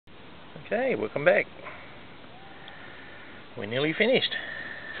Okay, welcome back. We're nearly finished.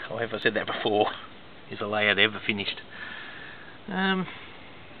 Or have I said that before? Is the layout ever finished? Got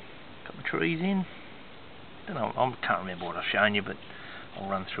the trees in. I can't remember what I've shown you, but I'll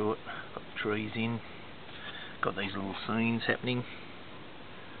run through it. Got the trees in. Got these little scenes happening.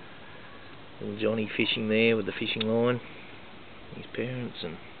 Little Johnny fishing there with the fishing line. His parents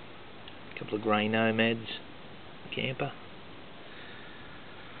and a couple of grey nomads. Camper.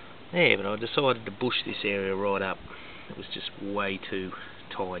 Yeah, but I decided to bush this area right up. It was just way too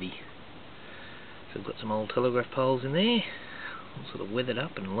tidy. So I've got some old telegraph poles in there, all sort of weathered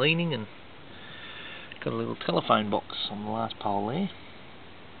up and leaning, and got a little telephone box on the last pole there.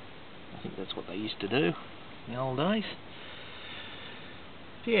 I think that's what they used to do in the old days.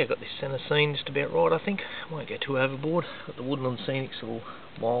 But yeah, got this centre scene just about right, I think. Won't go too overboard. Got the woodland scenics, all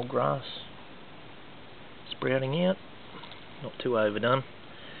wild grass sprouting out. Not too overdone.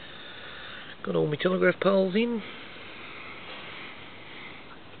 Got all my telegraph poles in.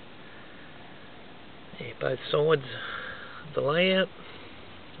 Yeah, both sides of the layout.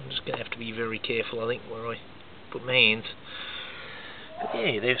 I'm just going to have to be very careful, I think, where I put my hands. But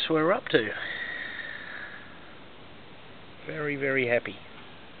yeah, that's where we're up to. Very, very happy.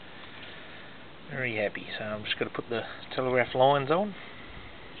 Very happy. So I'm just going to put the telegraph lines on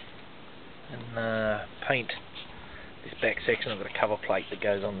and paint this back section. I've got a cover plate that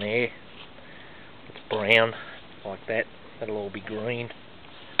goes on there. It's brown, like that. That'll all be green.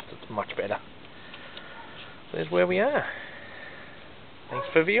 So it's much better. There's where we are. Thanks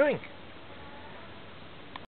for viewing.